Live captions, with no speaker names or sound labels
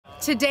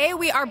Today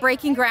we are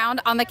breaking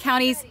ground on the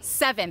county's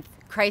 7th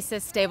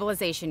Crisis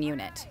Stabilization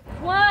Unit.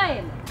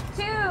 1,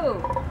 2, 3.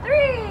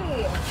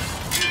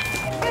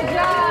 Good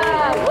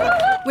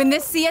job! When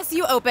this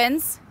CSU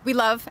opens, we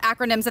love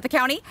acronyms at the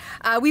county,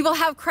 we will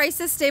have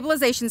crisis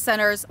stabilization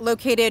centers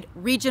located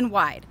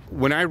region-wide.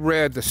 When I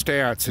read the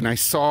stats and I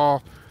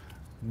saw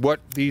what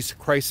these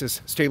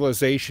crisis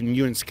stabilization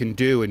units can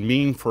do and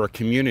mean for a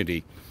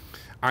community,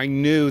 I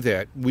knew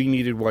that we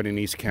needed one in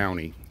East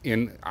County.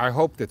 And I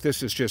hope that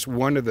this is just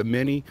one of the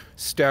many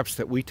steps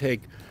that we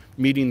take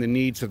meeting the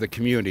needs of the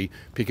community,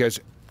 because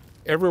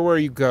everywhere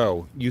you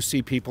go, you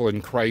see people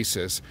in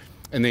crisis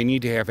and they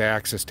need to have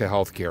access to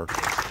health care.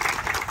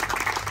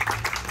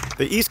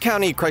 The East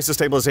County Crisis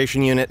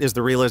Stabilization Unit is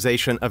the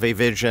realization of a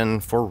vision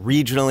for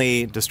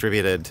regionally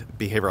distributed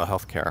behavioral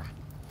health care.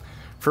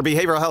 For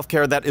behavioral health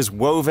care that is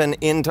woven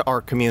into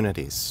our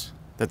communities,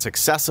 that's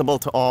accessible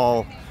to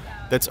all,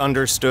 that's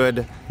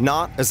understood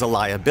not as a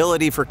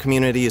liability for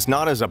communities,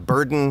 not as a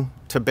burden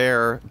to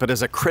bear, but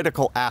as a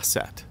critical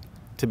asset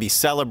to be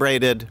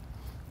celebrated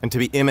and to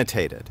be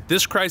imitated.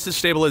 This crisis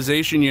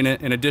stabilization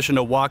unit, in addition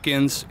to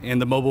walk-ins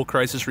and the mobile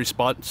crisis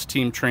response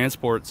team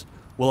transports,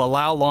 will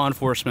allow law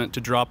enforcement to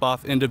drop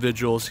off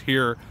individuals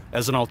here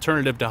as an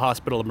alternative to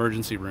hospital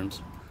emergency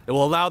rooms. It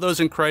will allow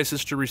those in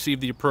crisis to receive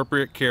the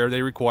appropriate care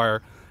they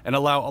require and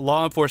allow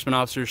law enforcement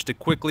officers to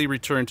quickly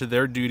return to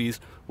their duties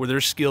where their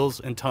skills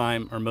and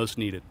time are most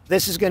needed.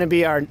 This is going to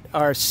be our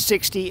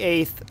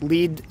 68th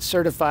LEED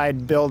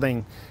certified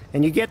building.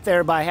 And you get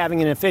there by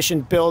having an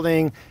efficient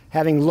building,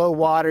 having low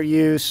water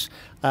use,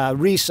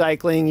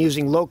 recycling,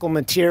 using local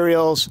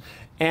materials,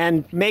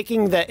 and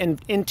making the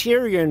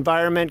interior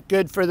environment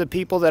good for the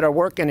people that are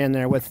working in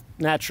there with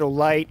natural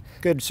light,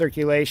 good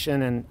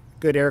circulation, and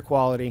good air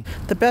quality.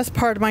 The best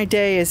part of my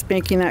day is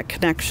making that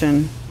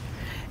connection.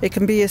 It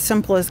can be as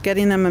simple as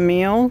getting them a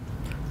meal,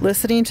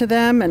 listening to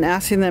them, and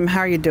asking them,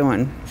 how are you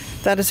doing?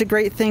 That is a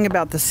great thing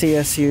about the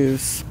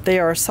CSUs. They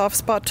are a soft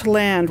spot to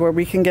land where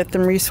we can get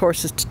them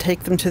resources to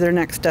take them to their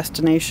next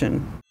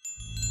destination.